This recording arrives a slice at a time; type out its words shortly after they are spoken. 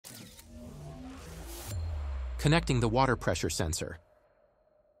Connecting the water pressure sensor.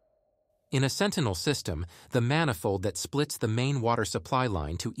 In a Sentinel system, the manifold that splits the main water supply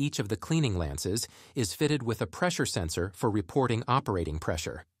line to each of the cleaning lances is fitted with a pressure sensor for reporting operating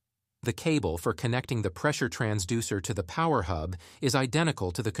pressure. The cable for connecting the pressure transducer to the power hub is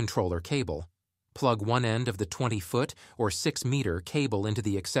identical to the controller cable. Plug one end of the 20-foot or 6-meter cable into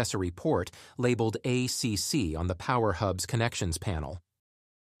the accessory port labeled ACC on the power hub's connections panel.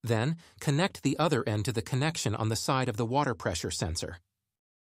 Then, connect the other end to the connection on the side of the water pressure sensor.